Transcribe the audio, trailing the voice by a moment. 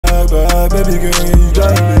bag, baby girl, you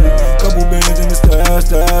driving me. Couple bands in the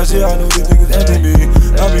stash, yeah, I know these niggas envy me.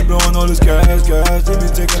 I be blowing all this cash, they be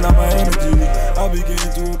taking out my energy. I be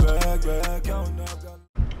getting to a bag, counting up.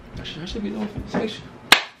 I should be doing section.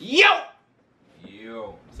 Yo!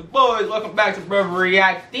 It's the boys, welcome back to Brother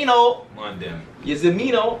Reactino. Monday.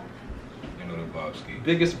 Yazamino. You know the Bobski.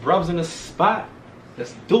 Biggest brubs in the spot.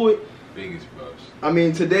 Let's do it. Biggest brubs. I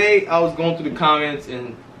mean, today I was going through the comments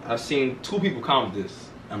and I've seen 2 people comment this.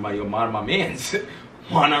 I'm like, yo, my mans.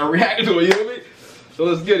 Why not react to it, you know what I mean? So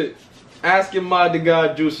let's get it. Asking the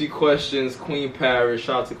God juicy questions, Queen Paris.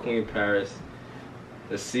 Shout out to Queen Paris.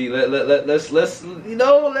 Let's see. Let's let's see the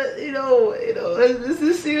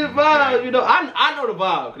vibe. You know, I know the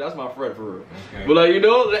vibe, cause that's my friend for real. Okay. But like, you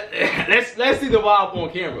know, let's see the vibe on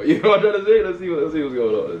camera. You know what I'm trying to say? Let's see what's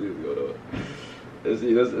going on. Let's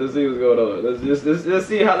see what's going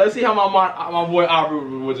on. Let's see how my boy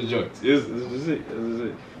operated with the joints. Let's see.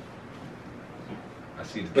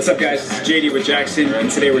 What's up, guys? This is JD with Jackson,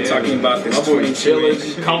 and today we're talking about this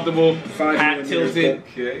 22-inch comfortable, hat tilted.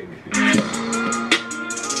 Okay.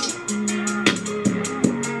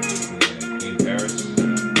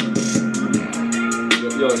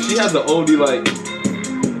 Yo, she has the oldie like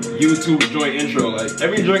YouTube joint intro. Like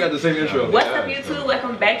every joint got the same intro. What's up, YouTube?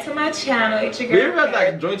 Welcome back to my channel. It's your girl. You ever had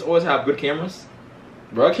like joints always have good cameras?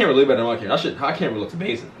 Bro, I can't really better than my camera. Our camera looks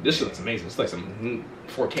amazing. This shit looks amazing. It's like some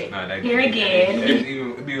 4K. Nah, here again.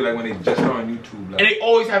 It'd be like when they just on YouTube. Like, and they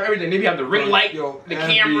always have everything. They be have the ring light, the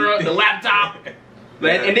camera, the laptop.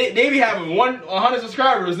 And they be having 100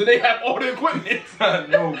 subscribers, and they have all the equipment.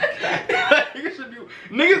 No.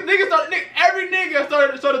 Every nigga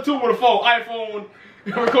started too with a phone, iPhone.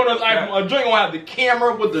 Recording his iPhone. A joint gonna have the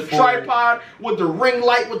camera with the tripod, with the ring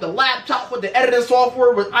light, with the laptop, with the editing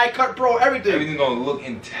software, with iCut Pro, everything. Everything's gonna look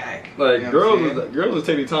intact. Like, you know girls is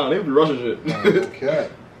taking time. They be rushing shit. Okay.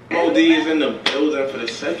 OD is in the building for the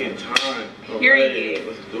second time. Period.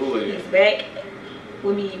 Let's do it. He's back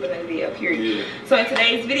with me for the video. Period. Yeah. So in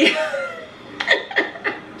today's video,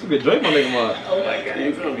 it's a good joint, my nigga. Oh my god.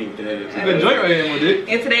 You're gonna be dead. It's a good joint right here, my dude.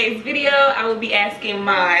 In today's video, I will be asking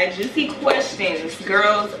my juicy questions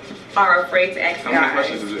girls are afraid to ask guys. How many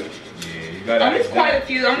questions is it? Yeah, you gotta There's quite a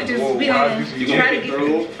few. I'm gonna just try to get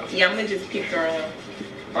through. Yeah, I'm gonna just pick through them.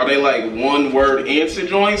 Are they like one word answer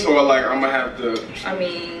joints, or like I'm gonna have to? I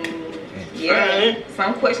mean, yeah.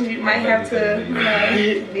 Some questions you might have to, you know,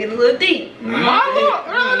 get a little deep. My nigga,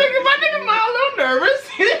 a little nervous.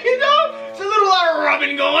 You know, it's a little lot of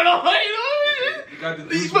rubbing going on. You know, you got the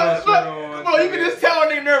on. You can just tell when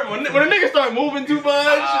they nervous. When a nigga start moving too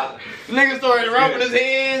much, the nigga start rubbing his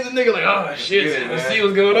hands, and nigga like, oh shit, let's see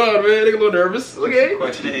what's going on, man. Nigga a little nervous. Okay.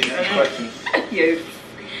 Questions. Yes.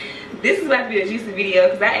 This is about to be a juicy video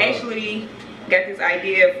because I actually got this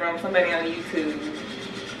idea from somebody on YouTube.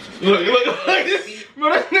 Look this.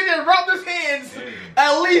 Bro, this nigga rubbed his hands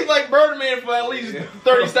at least like Birdman for at least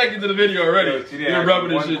 30 seconds of the video already. He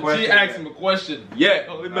rubbing his shit. She asked him a question. Yeah.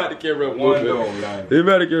 Oh, they about to carry up a little bit. They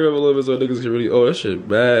about to carry up a little bit so niggas can really, oh, that shit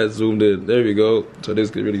bad zoomed in. There we go. So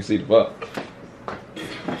niggas can really see the vibe.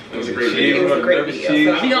 It was a great video. It was a great video. So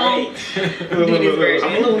we don't do this version.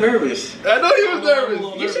 I'm a little nervous. I know he was nervous.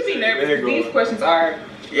 You should be nervous because these questions are.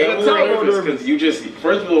 Yeah, I'm a little nervous because you just,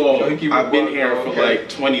 first of all, I've been here for like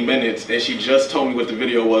 20 minutes and she just told me what the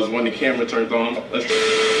video was when the camera turned on. Alright, so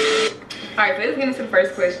let's get into the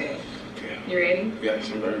first question. You ready? Yes,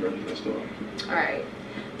 I'm very ready. Let's do it. Alright.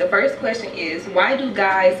 The first question is, why do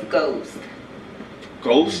guys ghost?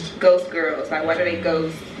 Ghost? Ghost girls. Like, why do they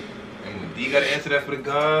ghost? You gotta answer that for the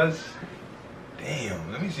guys. Damn,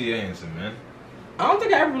 let me see your answer, man. I don't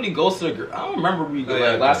think I ever really ghosted a girl. I don't remember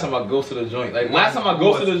last time I ghosted a joint. Like last time I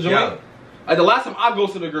ghosted a joint. Like the last time I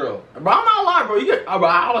ghosted a girl. But I'm not lying, bro.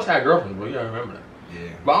 I always had girlfriends, bro. You gotta remember that.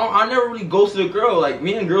 Yeah. But I never really ghosted a girl. Like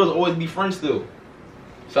me and girls always be friends still.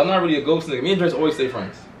 So I'm not really a ghost nigga. Me and Drinks always stay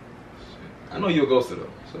friends. I know you a ghoster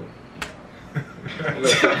though. So.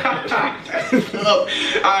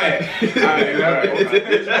 Alright.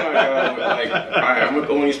 I'm gonna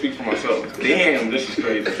only speak for myself. Damn, this is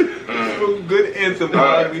crazy. Good answer,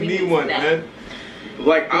 man. We need one, man.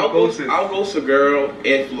 Like I'll ghost a girl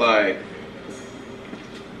if like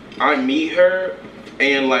I meet her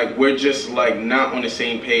and like we're just like not on the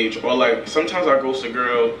same page, or like sometimes I ghost a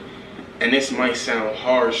girl. And this might sound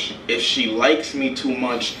harsh if she likes me too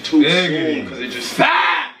much too soon, because it just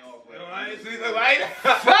facts.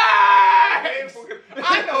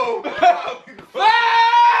 I know.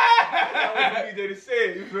 to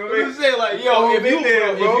say. You feel I'm me? just saying, like, yo,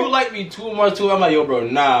 if you like me too much, I'm like, yo, bro,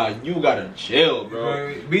 nah, you gotta chill,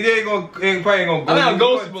 bro. BJ probably ain't gonna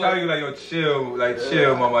tell you like, yo, chill,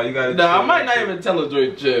 mama. You gotta. Nah, chill, I might not even tell her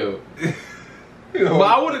to chill. But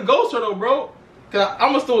I wouldn't ghost her though, bro. Cause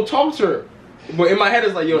I'ma still talk to her. But in my head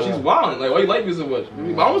it's like, yo, she's wilding. Like, why you like me so much?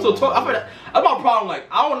 But I'ma still talk. I feel like that's my problem. Like,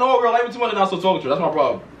 I don't know a girl like me too much and I still talk to her. That's my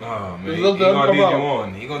problem. Oh man, he gonna lead you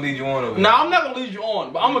on. He gonna lead you on over there. Nah, I'm not gonna lead you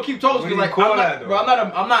on, but I'm gonna keep talking because like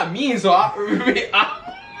I'm not mean, so I don't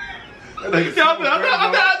know. I'm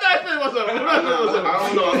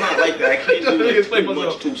not like that. I can't do it too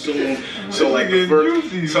much too soon. So like the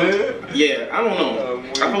first, yeah, I don't know.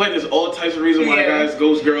 I feel like there's all types of reasons why guys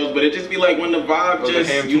ghost girls, but it just be like when the vibe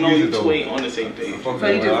just, you know, you two ain't on the same page. So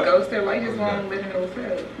you just ghost her? Why you just want to let her know what's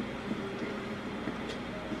up?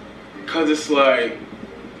 Cause it's like,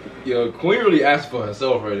 yo, Queen really asked for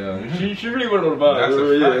herself right now. She really wanted to know the vibe. That's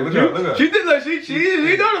a fact. Look at she did like she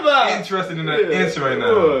know the vibe. Interested in that answer right now. I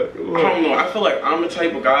don't know. I feel like I'm the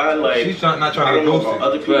type of guy like she's not trying to get ghosted.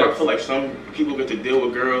 Other people, I feel like some people get to deal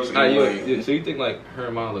with girls. And so you think like her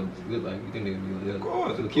and mine look good? Like you think they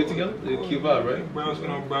look cute together? They're cute vibe, right? Brown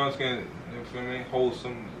skin. You feel me?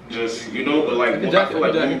 Wholesome. Just but like I feel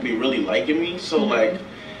like women be really liking me, so like,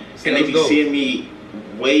 and they be seeing me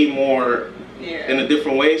way more. In a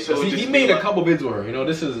different way, so he made a couple vids with her. You know,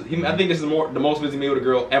 I think this is the most vids he made with a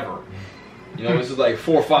girl ever. You know, this is like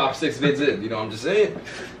 4, 5, 6 vids in. You know, I'm just saying.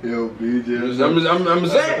 Yo, BJ. I'm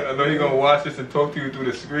just saying. I know you're gonna watch this and talk to you through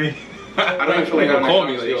the screen. I don't feel like I'm call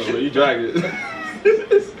me like, yo, bro, you dragged it. Fuck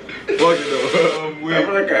it though. I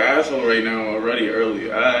feel like an asshole right now already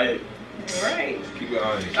early. Right. Keep it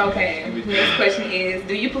honest. Okay. Next question is: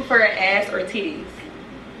 do you prefer ass or titties?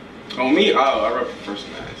 On me, I prefer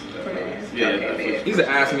some ass. Yeah, okay, he's an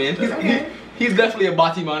ass man. He's definitely a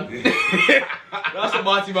body man. That's a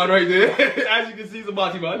body man right there. As you can see, he's a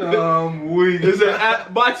body man. Weak. It's a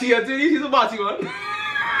body and titties. He's a body man.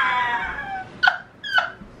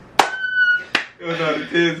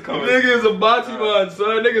 Nigga is a body man,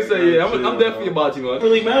 son. Nigga say, yeah, I'm definitely a body man.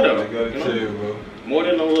 Really matter. Chill, bro. More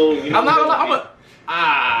than a little. You know, I'm not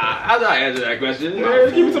answer that question.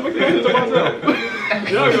 Keep it to myself.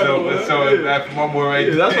 So that's my boy right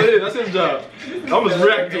there. That's what it is. That's his job. I'm just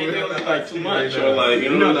reacting to it. Like too much or like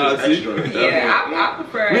you know extra. Yeah, I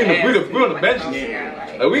prefer. We're on the bench.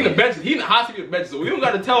 Like, we in the bench. He in the hot seat in the bench, so we don't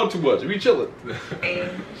got to tell him too much. We chilling. Yeah.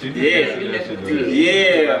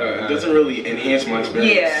 It doesn't really enhance my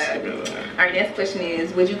experience. Yeah. Our next question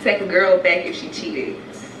is: would you take a girl back if she cheated?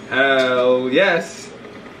 Hell yes.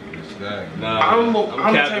 I'm the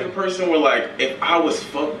type of person where like if I was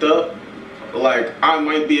fucked up, like I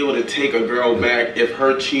might be able to take a girl back if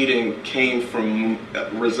her cheating came from a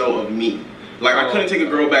result of me. Like I couldn't take a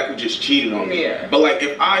girl back who just cheated on me. Yeah. But like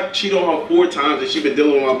if I cheat on her 4 times and she been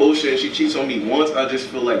dealing with my bullshit and she cheats on me once, I just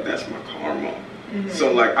feel like that's my karma.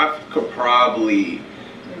 So like I could probably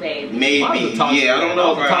maybe yeah, I don't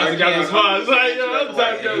know if I can't.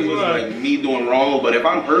 It was like me doing wrong, but if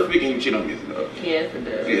I'm perfect and you cheat on me, it's enough. Yes, it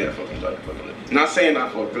does. Yeah, fucking up. Not saying I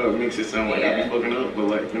fucked up, makes it sound like I be fucking up, but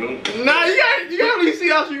like, you know. Nah, you gotta really see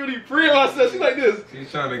how she really free herself. She's like this. She's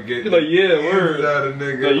trying to get. She's like, yeah, word. Out of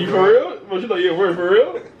nigga. Like, you for real? But she's like, yeah, word for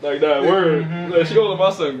real? Like that word. Like she goes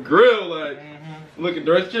about some grill, like. Looking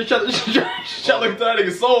direct, she trying to look at that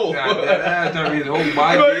nigga's soul. That trying to be the whole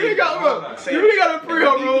body. You really gotta free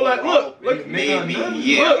her, bro. Like, look, maybe,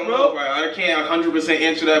 yeah, I don't know. I can't 100%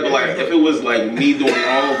 answer that, but like, if it was like me doing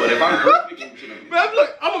wrong, but if I'm perfect, man,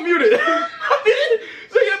 look, I'm gonna mute it.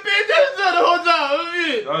 So you're paying attention the whole time.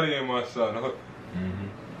 Shawty ain't my son.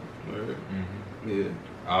 Yeah.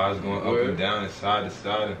 Eyes going up and down and side to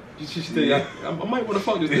side. I might want to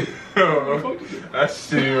fuck this nigga. I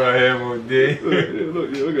see you right here, my day.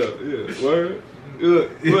 Look up. Yeah, word.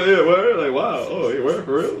 Yeah, word. Like, wow. Oh, yeah, word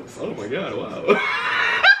for real? Oh my god, wow.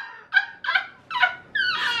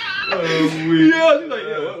 Yeah, she's like,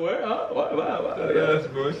 yeah, where? Huh? Wow.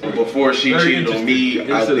 Before she cheated on me,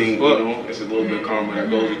 I think, you know, it's a little bit of karma that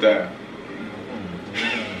goes with that.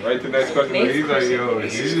 Right to the next question, he's like, yo,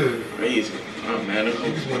 this is crazy. Oh man, I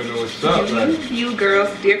just want to know what's up. Do you view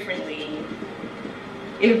girls differently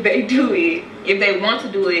if they do it, if they want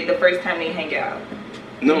to do it the first time they hang out?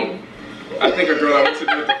 No. I think a girl I want to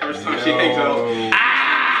do it the first time she hangs out.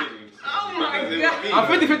 Oh my god. I'm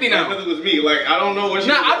 50-50 now. Because it was me. Like, I don't know what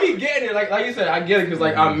she I be getting it. Like you said, I get it because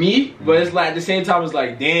like I'm me, but it's like at the same time it's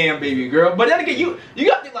like, damn, baby girl. But then again, you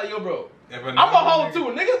gotta think like, yo, bro. I'm a hoe too.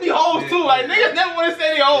 Niggas be hoes too. Like niggas never want to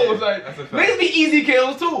say they hoes. Like niggas be easy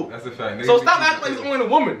kills too. That's a fact. So stop acting like it's only a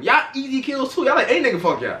woman. Y'all easy kills too. Y'all like any nigga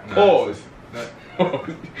fuck y'all. Pause. Y'all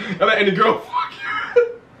let any girl fuck you.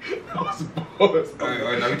 That was Pause.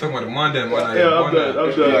 Alright, now we talking about the Monday. Yeah, I'm done.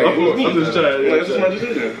 I'm just trying. Like, this is my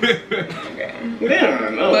decision. Yeah,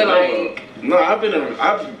 no. But like, no, I've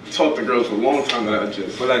talked to girls for a long time that I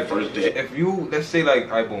just. But like first date. if you, let's say like,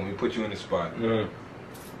 alright, boom, we put you in the spot. Yeah.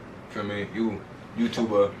 Feel me? You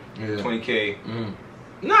YouTuber, Yeah. 20K.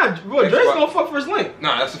 Nah, bro, Drake's gonna fuck first link.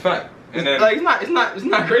 Nah, that's a fact. And then Like it's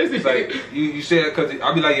not crazy. it's like you say that because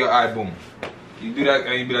I'll be like, yo, alright, boom. You do that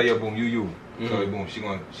and you be like, yo, boom, you. So boom, she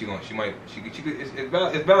might, it's valid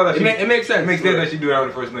that she, it makes sense. it makes sense that she do that on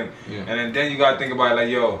the first link. Yeah. And then you gotta think about it like,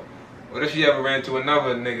 yo, what if she ever ran into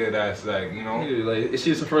another nigga that's like, you know, Yeah, like, is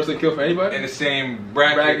she the first to kill for anybody? in the same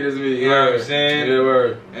bracket as me. You know what I'm saying? Yeah,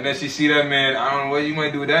 word. And then she see that man, I don't know what you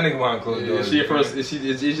might do with that nigga behind closed doors. Is she first? Is she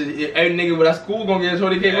every nigga with that school gonna get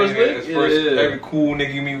 20K first link? Every cool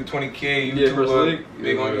nigga you meet with 20K, Yeah, first YouTuber, link.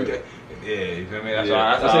 they gonna Yeah. do that. Yeah, you feel me? That's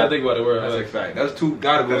That's how I think about it. Word. That's a fact. That's two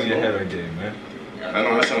gotta go in your head right there, man. I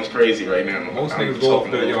know that sounds crazy right now. Most I'm niggas go off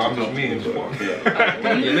talking the, yo, about I'm just me and fuck.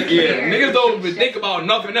 Yeah, niggas don't even think about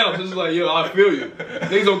nothing else. It's just like, yo, I feel you.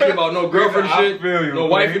 Niggas don't care about no girlfriend I shit, feel you, no man.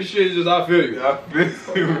 wife and shit. It's just I feel you. I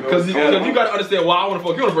feel you. Cause you gotta understand why I wanna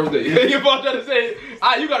fuck you on the first date. You know what I'm trying to say?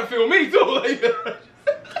 You gotta feel me too. Like,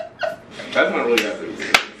 That's not really that big.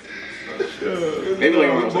 Maybe like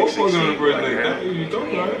when I was like both fucking on the 16. first Like, link. You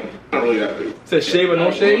talking about it? not really that big. said shave or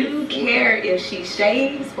no do shave? you care if she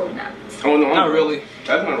shaves or not? Oh no, Not really.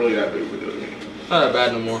 That's not really that big of a deal to me. Not that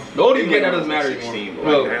bad no more. The older you get, that doesn't matter 16, anymore. but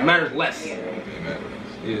Well, like it now- matters less. Yeah,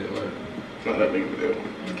 word. It's not that big of a deal.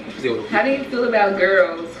 Still, How do you feel about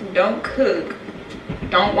girls who don't cook,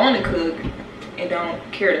 don't want to cook, and don't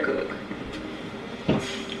care to cook?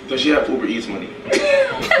 Does she have Uber Eats money?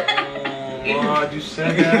 God, you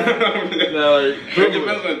said that. It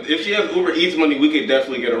depends on, if she has Uber Eats money, we could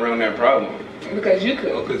definitely get around that problem. Because you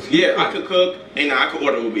cook. Yeah, I could cook and I could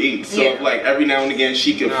order Uber Eats. So Yeah. if, like every now and again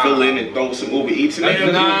she could fill in and throw some Uber Eats in there.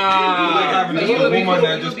 having So this you would be woman cool-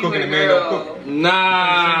 that you just would be cooking with and a man don't cook. girl.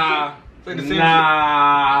 Nah. It's like the same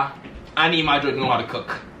Nah. I need my drink to know how to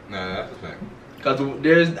cook. Nah, that's a fact. Cause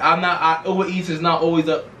Uber Eats is not always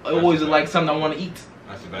like something I want to eat.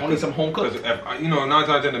 That's a fact. I need some home cooked. Because if, you know, 9 times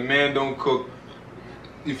out of 10 the man don't cook.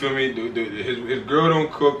 You feel me? His girl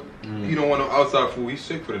don't cook. He don't want no outside food. He's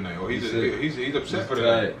sick for the night, or he's upset for the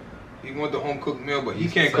night. He want the home cooked meal, but he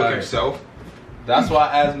can't cook himself. That's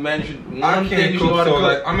why as men should I can't cook, so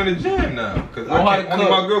like I'm in the gym now because Know how to only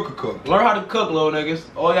cook. my girl could cook. Learn how to cook, little niggas.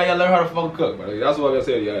 Oh yeah, learn how to fucking cook, bro. That's what I gotta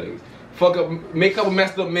say to y'all niggas. Fuck up, make up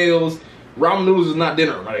messed up meals. Ramen noodles is not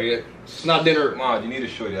dinner, right? It's not dinner. Mom, you need a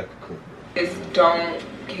shorty that could cook. Just don't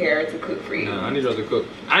care to cook for you. Nah, I need her to cook.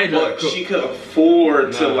 I need her to But cook. she could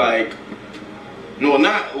afford to like. No,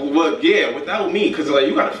 not well. Yeah, without me, cause like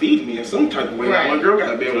you gotta feed me in some type of way. Like, Right. my girl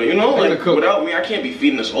gotta be able to, you know, I gotta like cook. without me, I can't be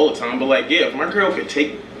feeding us all the time. But like, yeah, if my girl could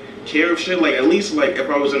take care of shit, like at least like if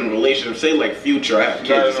I was in a relationship, say like future, I have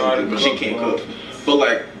kids or something, but she can't cook. But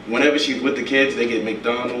like whenever she's with the kids, they get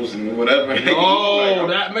McDonald's and whatever. No,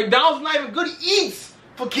 that McDonald's not even good eats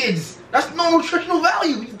for kids. That's no nutritional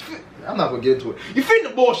value. I'm not gonna get into it. You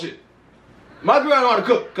feeding the bullshit. My girl know how to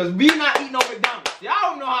cook, cause we not eating no McDonald's. Y'all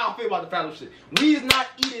don't know how I feel about the family shit. We is not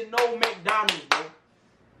eating no McDonald's, bro.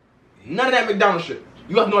 None of that McDonald's shit.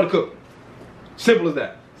 You have to know how to cook. Simple as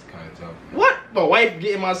that. It's kind of tough. What? My wife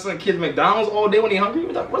getting my son kids McDonald's all day when he hungry?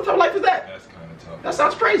 What type of life is that? That's kind of tough. That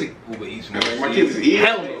sounds crazy. Uber Eats Like, my kids is eating.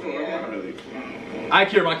 Hell no. I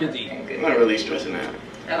care my kids eating. I'm not really stressing that.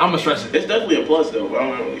 I'm gonna stress it. It's definitely a plus though, but I'm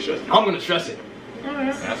not really stressing. I'm gonna stress it.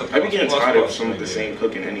 I be getting tired of some of the same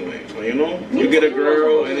cooking anyway. Like, you know, you get a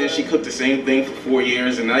girl and then she cooked the same thing for 4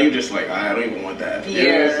 years, and now you're just like, I don't even want that. You know?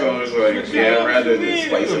 Yeah. So it's like, yeah, I'd rather just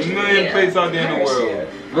spice There's it. a million Yeah. places out there in the world.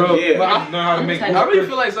 Bro, Yeah. but Know how to make I really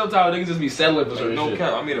feel like sometimes niggas just be settling for certain no shit.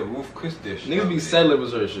 cap. I made a roof Chris dish. Niggas be settling for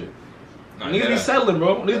certain shit. Nah, Niggas be yeah. settling,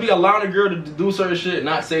 bro. Niggas be allowing a girl to do certain shit and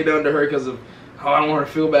not say nothing to her because of, oh, I don't want her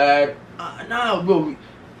to feel bad. Nah, bro.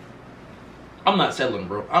 I'm not settling,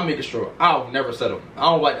 bro. I'm making sure. I'll never settle. I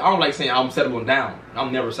don't like saying I'm settling down.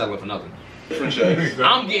 I'm never settling for nothing. Different shots.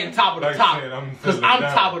 I'm getting top of the Like top. saying I'm Because settling I'm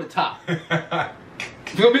down. top of the top.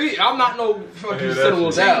 Feel me? I'm not no fucking Yeah, that's settle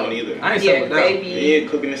the same down. one either. I ain't Yeah, settling down. baby. You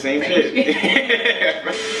ain't cooking the same shit.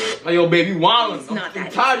 Like, yo, baby, you wildin'. It's not I'm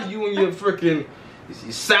that tired of you and your freaking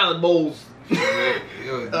your salad bowls. Yo,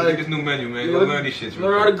 look at this new menu, man. Go learn these shits.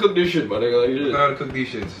 Learn how to cook this shit, my nigga. Like, Learn shit. how to cook these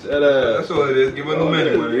shits. That, That's all it is. Give her a new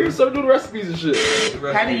menu, man. You start doing recipes and shit.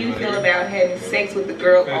 How do you feel about having sex with the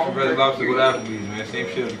girl Man, on for Red her Lobster, go to period? Applebee's, man. Same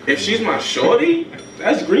shit. If she's my shorty,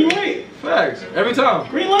 that's green light. Facts. Every time.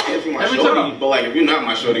 Green light if you're my Every shorty. time. But like if you're not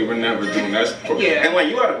my shorty, we're never doing that. Yeah. And like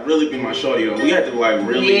you gotta really be my shorty though. We have to like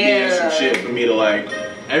really be in some Yeah. shit for me to like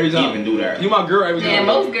Every time. even do that. You my girl every time. Yeah,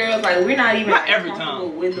 most girls, like, we're not even Not every comfortable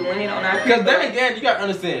time. with doing it on our Because then again, you gotta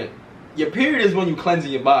understand, your period is when you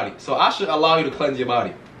cleansing your body. So I should allow you to cleanse your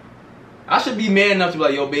body. I should be man enough to be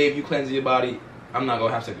like, yo, babe, you cleanse your body, I'm not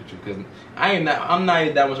gonna have sex with you. Because I'm not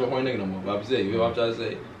even that much of a horny nigga no more. But I'm saying, you know what I'm trying to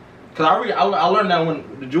say? Because I learned that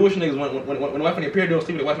when the Jewish niggas, when the wife on their period, they don't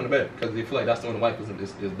sleep with the wife in the bed. Because they feel like that's the when the wife is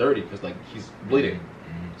dirty. Because, like, she's bleeding.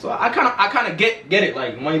 So I kind of get it,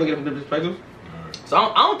 like, when you look at it from different perspectives. So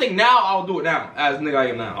I don't think now I'll do it now, as nigga I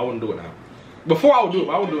am now. I wouldn't do it now. Before I would do it,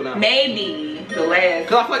 but I wouldn't do it now. Maybe the last.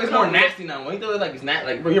 Because I feel like it's more nasty now. When you do it, like, it's not,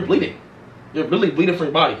 like, bro, you're bleeding. You're really bleeding from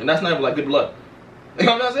your body. And that's not even, like, good blood. You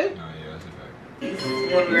know what I'm saying? Nah, yeah, that's a fact.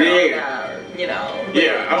 When we're on, you know.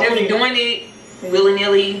 Yeah, I just only- doing it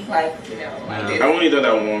willy-nilly, like, you know, like this. I only did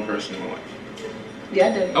that with one person in my life. Yeah, I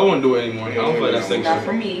did. I wouldn't do it anymore. I don't feel like that's sexual. Not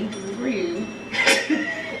for me. This is for you.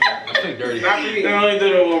 I feel dirty. Not for me. I only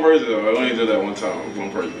did it with one person though. I only did that one time with one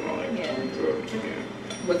person in my life. Yeah. So,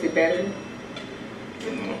 yeah. Was it better?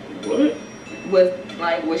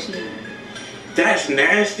 What? Was she? That's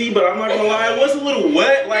nasty, but I'm not gonna lie, it was a little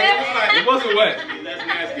wet. Like, it was like, It wasn't wet. that's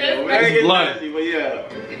nasty. Though. It's blood. Nasty, but yeah.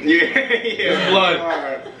 Yeah. It's blood.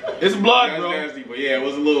 Alright. It's blood, That's bro. nasty, but yeah, it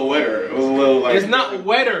was a little wetter. It was a little like. It's not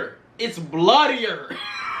wetter. It's bloodier.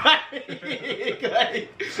 Okay.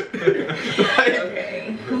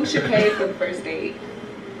 Who should pay for the first date?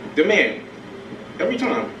 The man. Every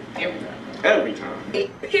time. Every time. Every time.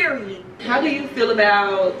 Period. How do you feel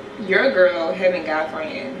about your girl having guy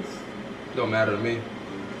friends? Don't matter to me.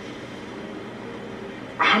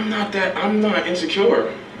 I'm not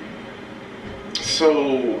insecure.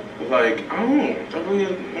 So, like, I don't know. That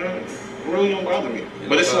really don't bother me.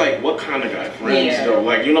 But it's like, what kind of guy friends though?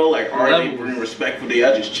 Like, you know, like, are they being respectful? They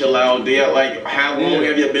just chill out? They like, how long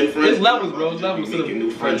have you been friends? It's levels, bro. It's levels. Making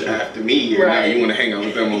new friends after me, and now you want to hang out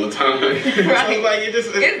with them all the time. So it's like, it's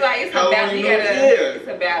a balance. It's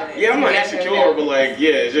a balance. Yeah, I'm not insecure, but like,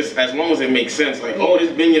 yeah, it's just as long as it makes sense. Like, oh,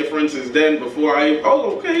 this been your friend since then. Before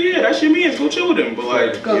okay, yeah, that's your man. Go chill with him. But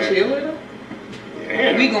like, go chill with him.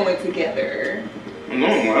 Yeah. We going together. No,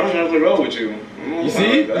 I don't have to go with you. You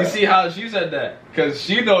see how she said that? Because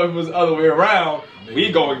she know if it was the other way around, we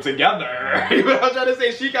going together. You know what I'm trying to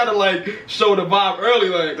say? She kind of like showed the vibe early,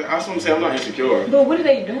 like. That's what I'm saying. I'm not insecure. But what are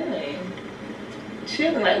they doing?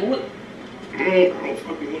 Chilling, like what? I don't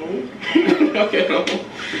fucking know. Okay, no.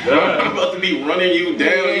 I'm about to be running you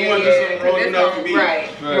down. You want to do something wrong enough to be. Right.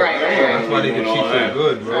 That's why they can cheat so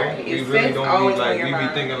good, bro. Right. We It's really sex don't always be on like, your we be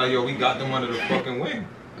mind. thinking like, yo, we got them under the fucking wing.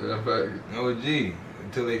 No, G.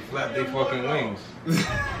 Until they flap their fucking wings. And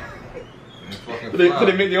fucking So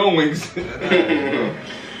they make their own wings.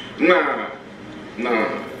 Nah.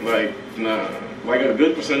 Like a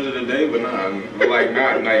good percentage of the day, but nah. Like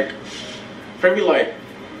not like probably like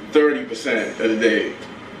 30% of the day.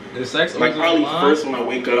 The sex like probably first when I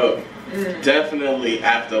wake up. Definitely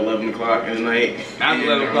after 11 o'clock in the night. After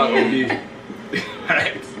 11 o'clock would be.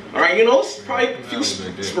 Alright, you know, it's probably a few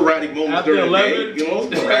sporadic moments After during 11? the day. You know,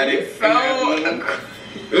 sporadic. So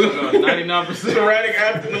 99%. Sporadic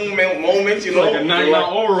afternoon moments, you know. Like a 99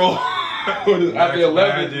 overall. After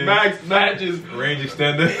 11 max matches. Range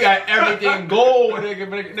extender. He got everything gold,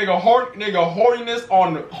 nigga horniness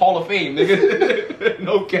on Hall of Fame, nigga.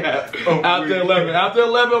 No cap. After 11. After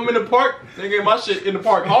 11, I'm in the park. Nigga, my shit in the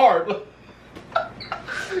park hard.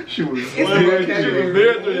 She was there,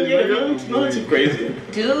 it's not too crazy.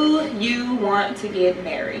 Do you want to get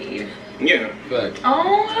married? Yeah. Fact.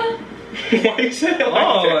 Oh. Why you say it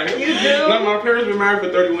like that? You do? No, my parents been married for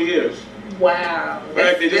 31 years. Wow. In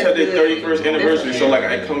fact, they just had their 31st anniversary, so like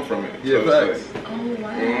I come from it. Yeah, so facts. like, Oh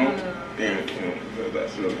wow. Yeah,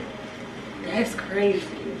 that's really. That's crazy.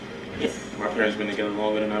 My parents been together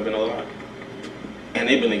longer than I've been alive, and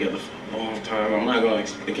they've been together for a long time. I'm not gonna,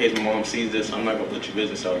 in case my mom sees this, I'm not gonna put your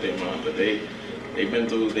business out there, mom. But they've been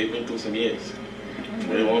through some years,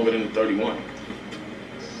 way longer than 31.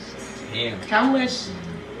 Damn. How much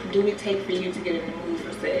do it take for you to get in the mood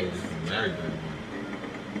for sex? Very good.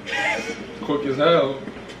 Quick as hell.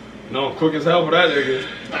 No, quick as hell for that nigga.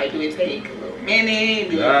 Like, do it take a little minute?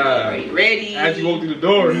 Do Nah. Are you ready? As you walk through the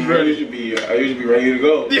door, he's I ready. usually be ready to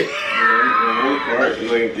go. Yeah.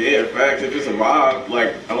 Like, yeah, facts. If it's a vibe,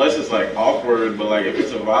 like, unless it's like awkward, but like if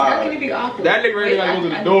it's a How can it vibe, be awkward? That nigga ready to go to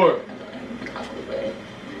the door. Awkward, but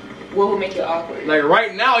what would make it awkward? Like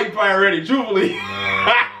right now, he probably ready, truthfully.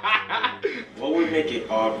 what would make it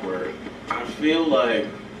awkward? I feel like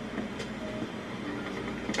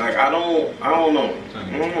I don't know.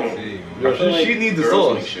 Yo, I feel she needs the girls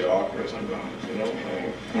sauce. make shit awkward sometimes, you know? Like,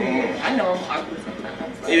 I don't know. I know I'm awkward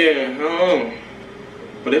sometimes. Like, Yeah,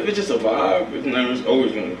 But if it's just a vibe, it's never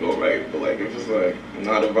always gonna go right. But like if it's like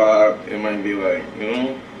not a vibe, it might be like, you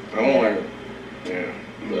know, I don't like, yeah,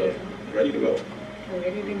 but ready to go.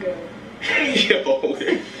 Ready to go. Yo,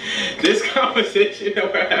 this conversation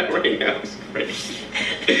that we're having right now is crazy.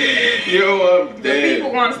 Yo, I'm dead. The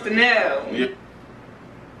people wants to know. Yeah.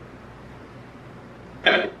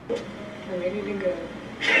 Ready to go.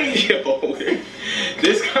 Yo,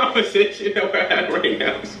 this conversation that we're having right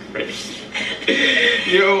now is crazy.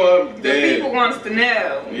 Yo, I'm dead. The people wants to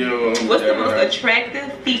know. Yo, I'm what's dead. the most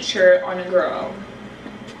attractive feature on a girl?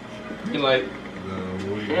 You like?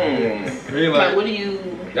 Green Like, light. what do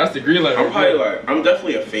you? That's the green light. I'm probably like, I'm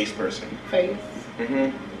definitely a face person. Face.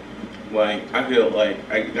 Like, I feel like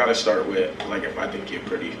I gotta start with like if I think you're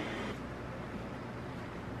pretty.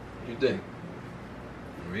 What you think?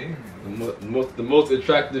 Me? The most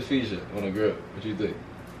attractive feature on a girl. What you think?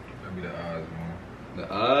 That'd be the eyes, man.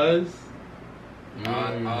 The eyes.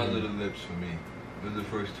 Eyes or the lips for me. Those are the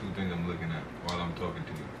first two things I'm looking at while I'm talking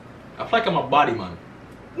to you. I feel like I'm a body man.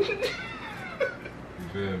 You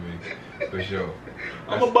feel me? For sure.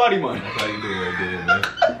 I'm a body man. That's how you do it right there, man.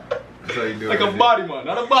 That's how you do Like it a right body man,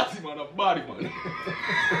 not a body man, a body man.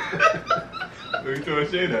 there. You trying to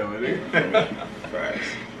say that, man? Right.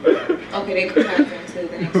 Okay, they come back into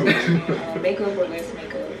the next question. Makeup or less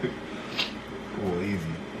makeup? Oh, easy.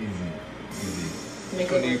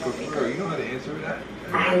 Makeup or You no prefer? makeup? You know how to answer that?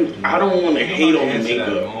 I don't want to hate on the answer that,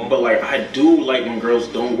 makeup, no. but like I do like when girls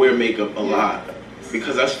don't wear makeup a lot.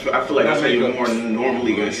 Because I feel like that's how you're more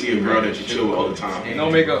normally gonna see a girl that you chill with all the time. Ain't no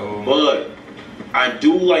makeup. But I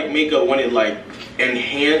do like makeup when it like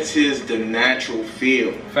enhances the natural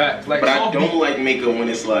feel. Facts. Like But I soft don't like makeup when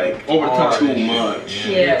it's like over the top. too much.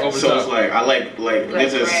 Yeah. Over the So top. it's like I like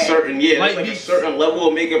there's a red. certain Light there's like a beats. certain level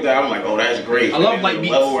of makeup that I'm like, oh, that's great. I love And light there's a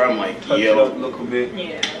beats. level where I'm like, Touch it yo, up a little bit.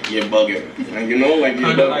 Yeah. you're bugging. And you know, like you're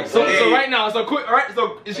Kinda bugging. like so Hey, right now, so quick. All right,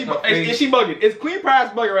 so is she bugging? Is Queen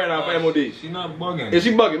Paris bugging right now for MOD? She not bugging. Is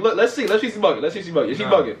she bugging? Look, let's see if she's bugging. Is she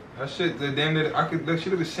bugging? That shit, the damn that I could. She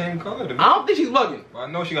look the same color to me. I don't think she's bugging. Well,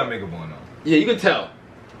 I know she got makeup on though. Yeah, you can tell.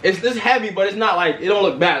 It's heavy, but it's not like it don't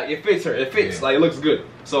look bad. It fits her. It fits. Yeah. Like it looks good.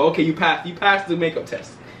 So okay, you passed the makeup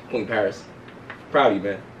test, Queen Paris. Proud of you,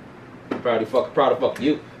 man. Proud of fuck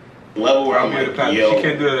you. level where I'm I'm here to like, pass. yo, She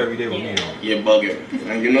can't do that every day with me though. you're bugging.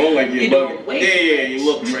 And you know, like you're You doing bugging. way Yeah, too you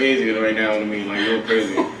look crazy right now to me. Like you look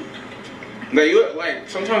crazy. Like you like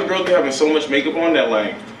sometimes girls be having so much makeup on that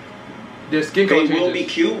like Their skin color they will be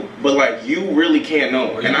changes. cute, but like you really can't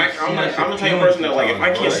know. And I'm the type of person that like if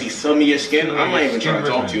I can't see some of your skin, I'm not even trying to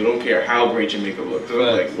talk to you. I don't care how great your makeup looks. So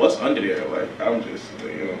like what's under there? Like I'm just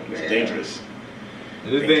it's dangerous.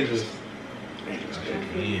 It is dangerous.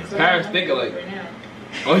 Damn. So Paris how think do alike. right now?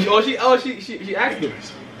 She asked me.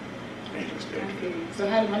 Dangerous. So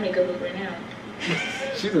how does my makeup look right now?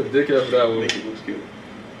 She's a dickhead for that one. Make it looks cute.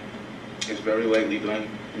 It's very lightly done.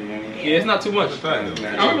 You know what I mean? Yeah, it's not too much. It's I don't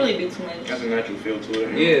natural. really do too much. Has a natural feel to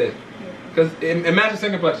it. Yeah, because it matches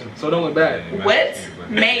skin complexion, so it don't look bad. What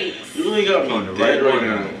makes? You really got On the me dead right right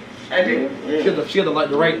one. now. I do. She had the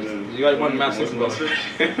right. You got one match skin complexion.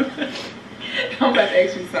 I'm about to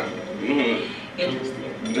ask you something Mhm.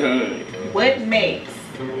 interesting. Mhm. What makes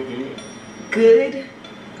good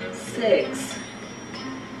sex?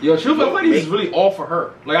 Yo, Truth or Funny is really all for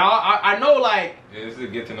her. Like I know like Yeah, this is a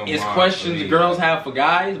get to know. it's mom questions for me. girls have for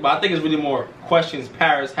guys, but I think it's really more questions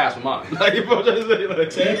Paris has for mine. Like you know what I'm trying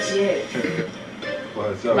to say? Like, Yeah.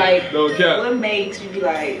 What's up? Like, No cap. what makes you be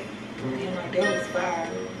like, damn, like that was fire?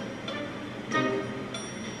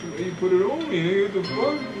 You put it on me, nigga. What the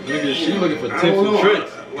fuck? Nigga, she looking for I tips don't and know.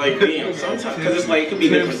 tricks. Like damn, sometimes because it's like it could be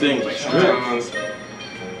different things. Like sometimes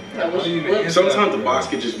Like, what, How you what, even- sometimes the box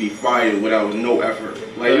could just be fire without no effort.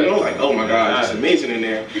 Like you know, like oh my god, it's amazing in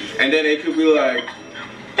there. And then it could be like.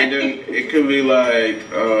 And then it could be like,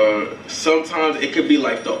 sometimes it could be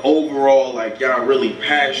like the overall, like y'all really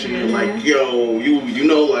passionate, like yo, you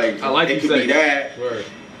know, like I like it you could say. be that. Word.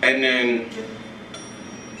 And then,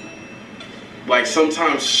 like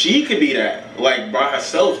sometimes she could be that, like by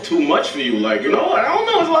herself, too much for you. Like you know, I don't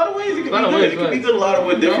know. There's a lot of ways it could be good. It could be good a lot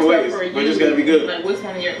of different ways, but it just gotta be good. Like, what's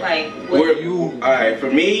one of your, like, what? Where you? All right, for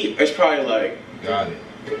me, it's probably like Got it.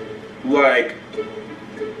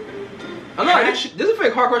 I'm not. This is a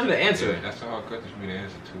fake hard question to answer. That's a hard question for me to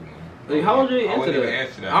answer too, man. Like, how would you I answer wouldn't that? even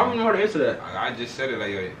answer that. I don't know how to answer that. I just said it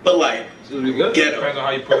like, but like This would be good. ghetto. depends on how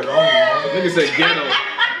you put it on, man. Nigga said ghetto.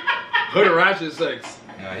 Hood or ratchet sex.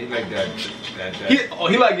 Nah, he like that.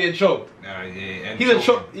 He like getting choked. Nah, yeah. And He's a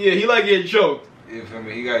choke. Yeah, he like getting choked. You feel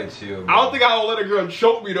me? He gotta chill. I don't think I will let a girl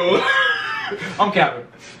choke me though. I'm capping.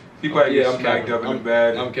 He probably Yeah, gets I'm smacked capping. up in the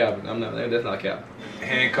bed. I'm capping. I'm not. That's not capping.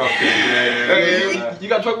 Handcuffed to the bed. You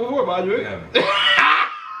got trouble before, Roger? Yeah.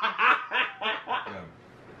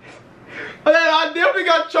 I definitely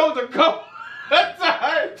got choked a couple of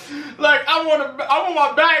times. Like I'm on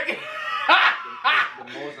my back. The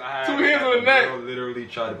most I had, 2 hands on the neck. girl literally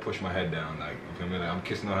tried to push my head down. Like, you feel me? Like, I'm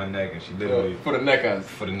kissing on her neck, and she literally For the neck cuts.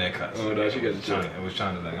 for the neck cuts. Oh no, she got the trying. chunk. It was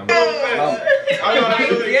trying to like. I'm No,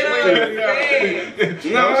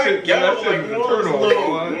 I get that's like a turtle.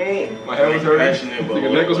 My head was hurting.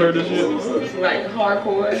 Your neck was hurt and shit. Like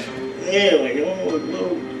hardcore. Yeah, like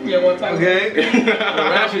little. Yeah, one time. Okay.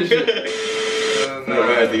 Ratchet shit.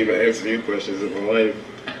 Never had to even answer these questions in my life.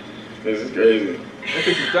 This is crazy.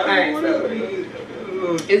 Alright, so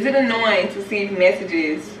is it annoying to receive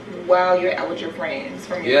messages while you're out with your friends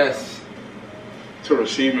from your Yes. To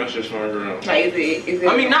receive messages from a girl. Like, is it?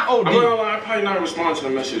 I mean, not OD. I'm not gonna lie, I probably not respond to the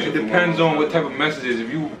message. It depends on what type of messages.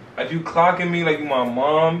 If you clocking me like you my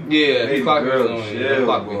mom, Yeah, hey, he clocked girl, me. chill,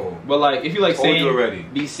 Clock me. bro. But like, if you like Told saying you already.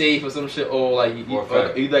 be safe or some shit, or like you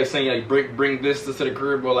like saying like bring this to the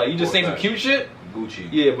crib, or like you just saying some cute shit. Gucci.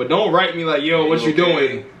 Yeah, but don't write me like, yo, what you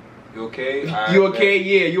doing? You okay? You okay?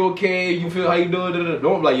 Yeah, you okay? You feel how you doing?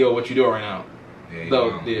 Don't be like, yo, what you doing right now? Yeah,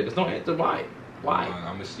 No, yeah, just don't answer. Why? Why?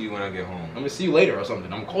 I'm gonna see you when I get home. I'm gonna see you later or something.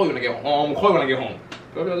 I'm gonna call you when I get home. I'm gonna call you when I get home.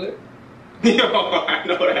 Go to that. Yo, I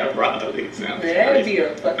know that probably sounds That would crazy. be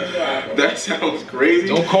a fucking problem. That sounds crazy.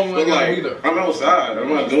 Don't call me when I But, get home like, either. I'm outside. I'm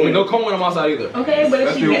not doing Don't call me when I'm outside either. Okay, but if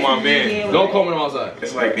Let's she do it with my messages man. you, Don't call me when I'm outside.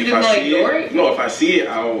 It's like You if just I wanna see ignore it. it? No, if I see it,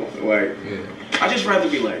 I'll like. Yeah. I just rather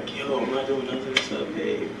be like, yo, I'm not doing nothing. What's up,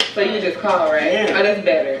 babe? So you would just call, right? Yeah. Oh, that's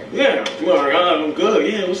better. Yeah, like, I'm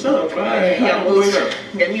good. Yeah, what's up? Bye. Yeah, I'm doing that.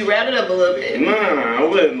 Get me rounded up a little bit. Nah, I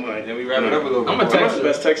wouldn't like. Then we wrap it up a little bit. I'm a I'm not texter. the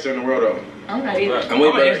best texter in the world though. I'm not either. I'm way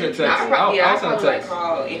I'm gonna answer better. the text. I'll probably I'll send a like text.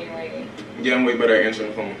 call anyway. Yeah, I'm way better at answering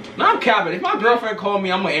the phone. No, I'm capping. If my girlfriend called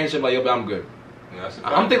me, I'm gonna answer like, yo, but I'm good. Yeah, that's a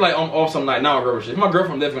I'm thinking like I'm off some night. Now I'm girl shit. If my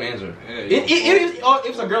girlfriend, I'm definitely gonna answer. Yeah, If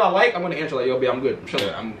it's a girl I like, I'm gonna answer like, yo, babe, I'm good. I'm chilling.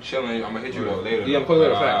 Yeah, I'm chilling. I'm gonna hit you up later. Yeah, I'm calling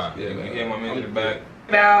later, facts. Yeah, Yeah, you hear my man in the back.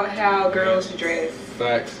 About how girls dress.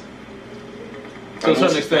 Facts. To a I'm certain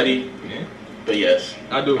also extent, steady, Yeah. but yes,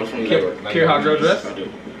 I do. I'm from Care, Newark. care how girls dress? I do.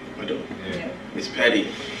 Yeah. It's petty.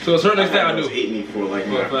 To a certain extent, I girls do. hate me for like For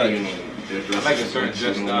my a fact. opinion on their dress. I like a certain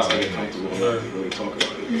dress style, Like yeah. comfortable enough to really talk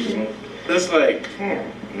about it. You know? It's like,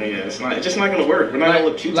 yeah, it's just not gonna work. We're not gonna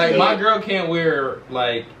look cute Like together. my girl can't wear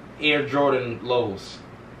like Air Jordan lows.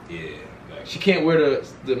 Yeah. She can't wear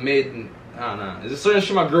the mid. I don't know. Is it certain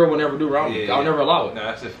shit my girl will never do? I'll never allow it. No,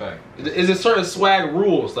 that's a fact. Is it certain swag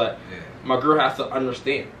rules that Yeah. my girl has to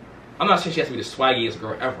understand? I'm not saying she has to be the swaggiest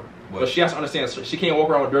girl ever, but she has to understand she can't walk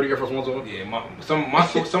around with dirty Air Force Ones on. Yeah, some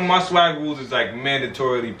of my swag rules is like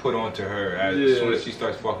mandatorily put onto her as soon as she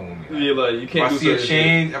starts fucking with me. Like, Yeah, like you can't. if I see a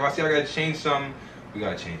change, if I see I gotta change something, we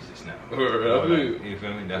gotta change this now. I Like, feel you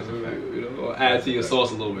feel me? That's a fact. You know, add to your sauce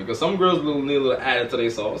a little bit, because some girls need a little added to their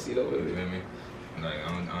sauce. You know. You feel me? Like I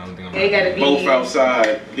don't think I'm. They gotta be both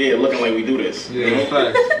outside, yeah, looking like we do this. Yeah, you know?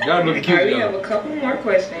 facts. You gotta look cute. Alright, we Yo. have a couple more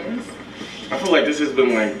questions. I feel like this has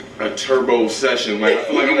been like a turbo session. Like I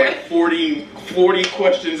feel like I'm like 40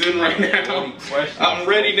 questions in right now. I'm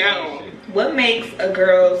ready now. What makes a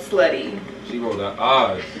girl slutty? She rolled her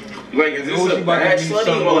eyes. Like, is Know this she a about to bad give me slutty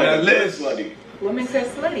something or on like that a good list. slutty? What makes her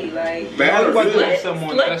slutty? Like Bad or What good? about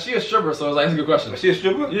Slut? Like, she a stripper, so it's like, that's a good question. Is she a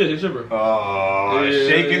stripper? Yeah, she's a stripper. Oh, Yeah.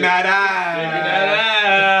 shaking that eye.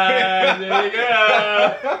 There you go.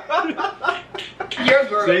 your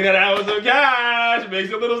girl. Saying that I was some cash makes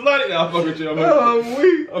you a little slutty. Nah, I'm fucking with you. I'm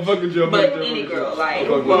fucking with you. But any girl, like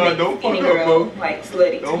Don't what fuck- makes don't fuck any up, girl bro. like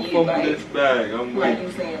slutty Don't to you? fuck Like, with this bag. I'm like weak.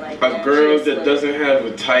 you saying, like A yeah, girl she's that slutty. doesn't have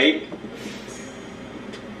a type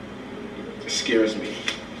scares me.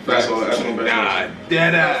 That's all. That's my best. Nah,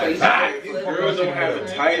 dead So you ass. say If slutty. girls don't have a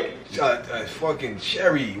type, A fucking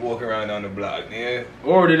cherry walking around on the block, man.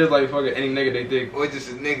 Or they just like fucking any nigga they think. Or just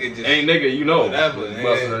a nigga just Any nigga, you know. whatever,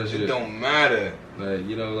 busting her man. shit. It don't matter. Like,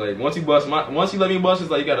 you know, like once you let me bust, it's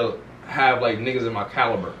like you gotta have like niggas in my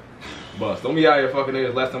caliber. Bust. Don't be out here fucking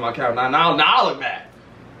niggas less than my caliber. Now I look mad.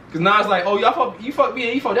 Cause now it's like, oh you fuck me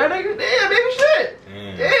and you fuck that nigga? Damn, baby shit.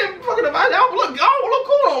 Damn, fucking I don't look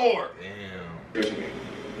cool no more.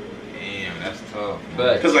 Damn, that's tough.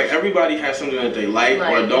 because like everybody has something that they like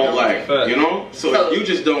or don't like, you know. So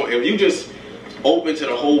if you just open to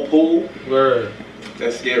the whole pool, Word.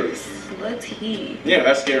 that's scary. Slutty. Yeah,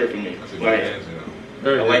 that's scary for me. That's a good Like answer,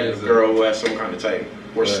 though. Word, I like it a is. girl who has some kind of type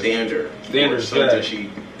or standard. Standard, or something yeah. she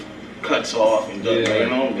cuts off and does. Yeah. You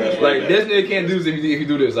know, that's Like what this nigga can't do this if you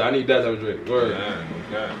do this. I need that type of drink. Word. Yeah.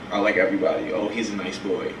 guy. I like everybody. Oh, he's a nice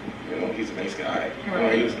boy. You know, he's a nice guy. Oh,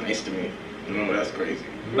 he was nice to me. You know, that's crazy.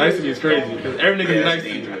 Nice to me is crazy because every nigga is nice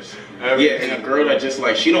dangerous. to you. Yeah, and a girl that just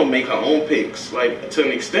like she don't make her own picks. Like to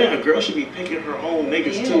an extent, a girl should be picking her own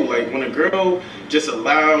niggas too. Like when a girl just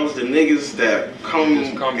allows the niggas that come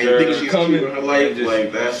and think she's cute in her life,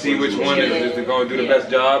 like that's see which one is gonna do the best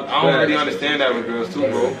job. I don't really understand that with girls too,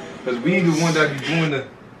 bro. Cause we the one that be doing the.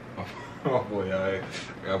 Oh boy, I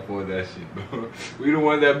pulled that shit, bro. We the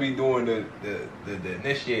ones that be doing the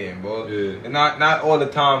initiating, bro. Yeah. And not all the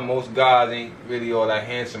time. Most guys ain't really all that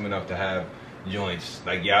handsome enough to have joints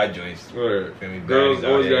like y'all joints. Right. Feel me? Girls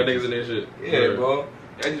always got niggas in their shit. Yeah, bro.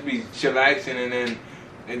 I just be chillaxing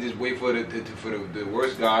and just wait for the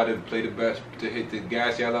worst guy to play the best to hit the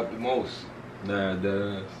gas y'all up the most. Nah,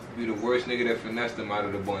 that's. Be the worst nigga that finessed them out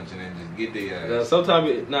of the bunch and then just get their ass. Yeah, sometimes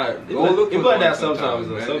it like that sometimes.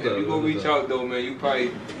 Man. Sometimes if you go reach out though, man, you probably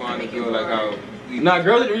find a girl like how. Nah,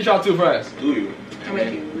 girls didn't reach out too fast. Do you? I make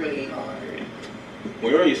it really hard.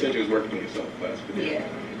 Well, you already said you was working on yourself last video. Yeah.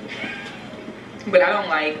 But I don't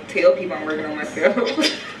like tell people I'm working on myself.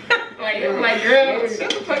 like girl, shut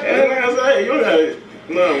the fuck up. Like I said, you gotta.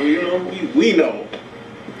 No, you know, we know.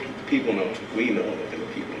 People know. We know that the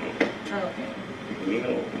people know. Oh, okay. We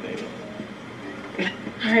know.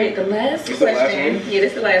 All right, the last question. Yeah,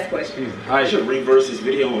 this is the last question. I should reverse this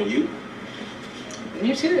video on you.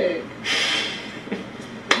 You should.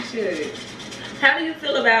 You should. How do you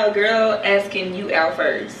feel about a girl asking you out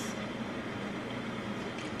first?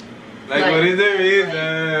 Like what is the reason?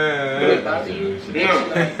 Would it bother you?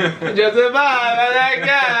 Just a vibe, I like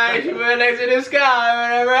guy. She went next to the sky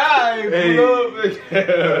whenever I pull up.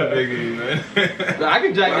 I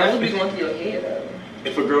can jack Why that. would be going through your head though?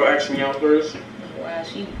 If a girl asks me out first. Wow,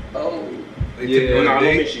 she bold. Yeah, no, I don't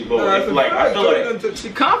think she bold. Like I feel like she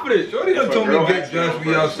confident. Shorty done told me get dressed,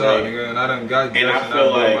 be outside, nigga, and I done got dressed and I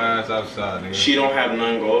feel like my ass outside, nigga. She don't have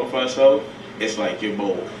nothing going for herself. It's like you're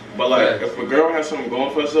bold. But like if a girl has something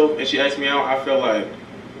going for herself and she asks me out, I feel like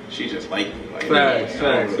she just like me. Like, facts.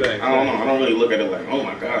 I don't know. I don't really look at it like, oh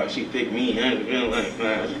my god, she picked me.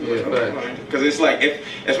 Because it's like,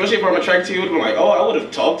 especially if I'm attracted to you, I'm like, oh, I would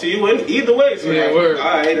have talked to you either way. So like,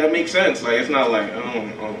 alright, that makes sense. Like it's not like,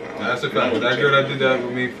 that's a fact. That girl that did that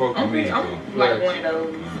with me, fuck with me. I'm like one of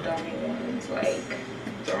those dominant ones, like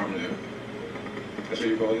dominant. That's what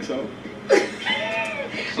you call yourself?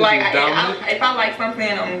 Like if I like something,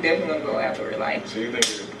 I'm definitely gonna go after it. Like so you think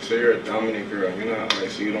you're a dominant girl? You're not like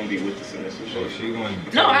so you don't be with the submissive shit. Oh, she going.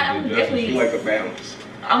 No, I'm definitely. You like a balance.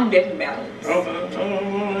 I'm definitely balanced. Okay.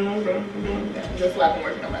 Just like I'm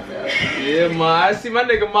working on myself. Yeah, ma. I see my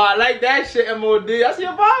nigga ma. I like that shit, MOD. I see a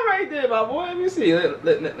vibe right there, my boy. Let me see.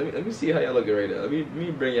 Let me see how y'all looking right now. Let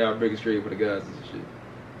me bring y'all big straight for the guys and shit.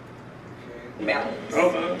 Balance. I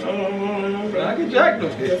can jack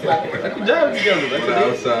them. Just like I'm working I on can jack myself. them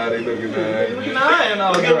together. Outside, they looking They looking high and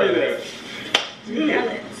all that.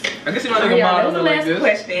 Balance. I can see my nigga ma on there like this. That was the last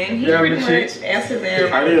question. He pretty much answered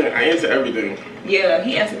them. I answered everything. Yeah,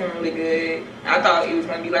 he answered them really good. I thought it was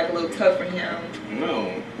gonna be like a little tough for him.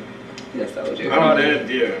 No. He's a soldier. I'm dead,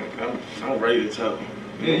 yeah. I'm ready to tell him.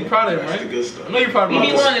 Yeah, you proud of him, right? That's the good stuff. I know you proud of him.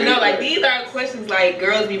 He be wanting to know, like, these are questions like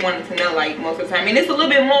girls be wanting to know, like, most of the time. And it's a little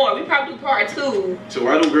bit more. We probably do part 2. So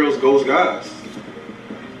why do girls ghost guys?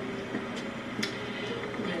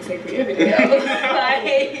 I'm gonna say for your video.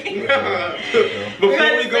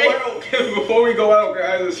 Before we go out,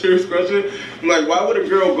 guys, a serious question. I'm like, why would a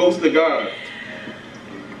girl ghost a guy?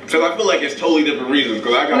 Because I feel like it's totally different reasons.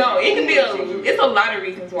 Cause I got no, it could be it's a lot of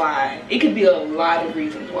reasons why. It could be a lot of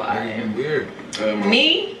reasons why. Weird.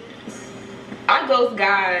 Me, I ghost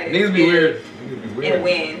guys. Niggas be weird. And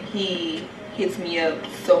when he hits me up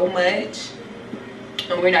so much,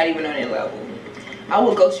 and we're not even on that level, I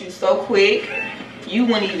will ghost you so quick. You'll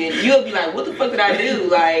be like, what the fuck did I do?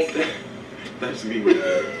 Like, that's me.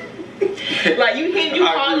 like you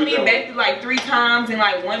calling me back like 3 times in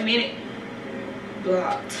like 1 minute.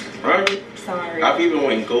 Blocked. Right? Sorry. I've even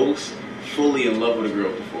went ghost fully in love with a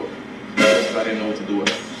girl before. I didn't know what to do with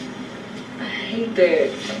her. I hate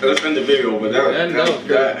that. Let's end the video, but that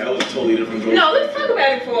was totally different. Ghost. No, let's talk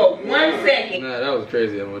about it for 1 second. Nah, that was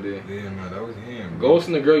crazy, MOD. Yeah, man, that was him.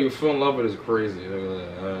 Ghosting a girl you fell in love with is crazy.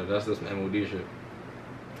 That's just some MOD shit.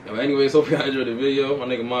 Anyways, hope y'all enjoyed the video. My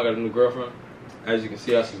nigga Ma got a new girlfriend. As you can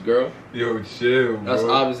see, that's his girl. Yo, chill, bro. That's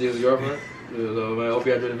obviously his girlfriend. So, man, hope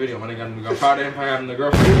y'all enjoyed the video. My nigga got a new girlfriend. I'm proud of him for having a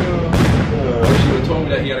girlfriend. I wish he would have told me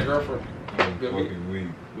that he had a girlfriend. Fucking weak.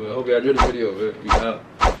 Well, hope y'all enjoyed the video, man. Peace out.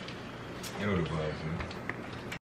 You know the vibes, man.